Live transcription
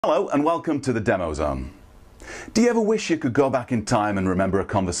Hello and welcome to the Demo Zone. Do you ever wish you could go back in time and remember a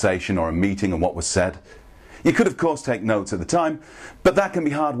conversation or a meeting and what was said? You could of course take notes at the time, but that can be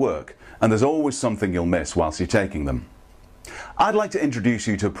hard work and there's always something you'll miss whilst you're taking them. I'd like to introduce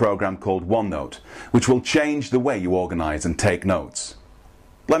you to a program called OneNote, which will change the way you organise and take notes.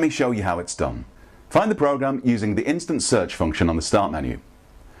 Let me show you how it's done. Find the program using the instant search function on the Start menu.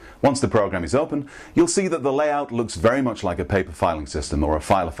 Once the program is open, you'll see that the layout looks very much like a paper filing system or a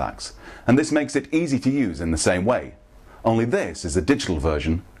filofax, and this makes it easy to use in the same way. Only this is a digital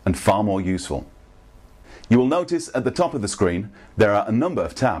version and far more useful. You will notice at the top of the screen there are a number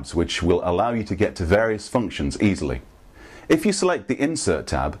of tabs which will allow you to get to various functions easily. If you select the Insert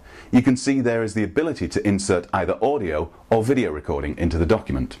tab, you can see there is the ability to insert either audio or video recording into the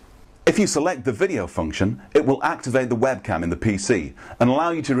document. If you select the video function, it will activate the webcam in the PC and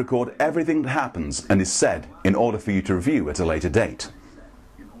allow you to record everything that happens and is said in order for you to review at a later date.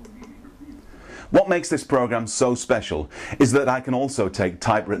 What makes this program so special is that I can also take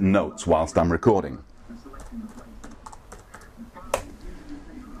typewritten notes whilst I'm recording.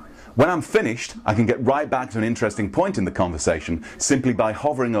 When I'm finished, I can get right back to an interesting point in the conversation simply by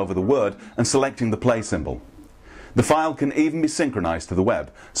hovering over the word and selecting the play symbol. The file can even be synchronized to the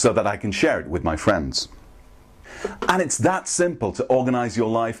web so that I can share it with my friends. And it's that simple to organize your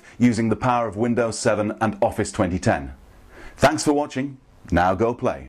life using the power of Windows 7 and Office 2010. Thanks for watching. Now go play.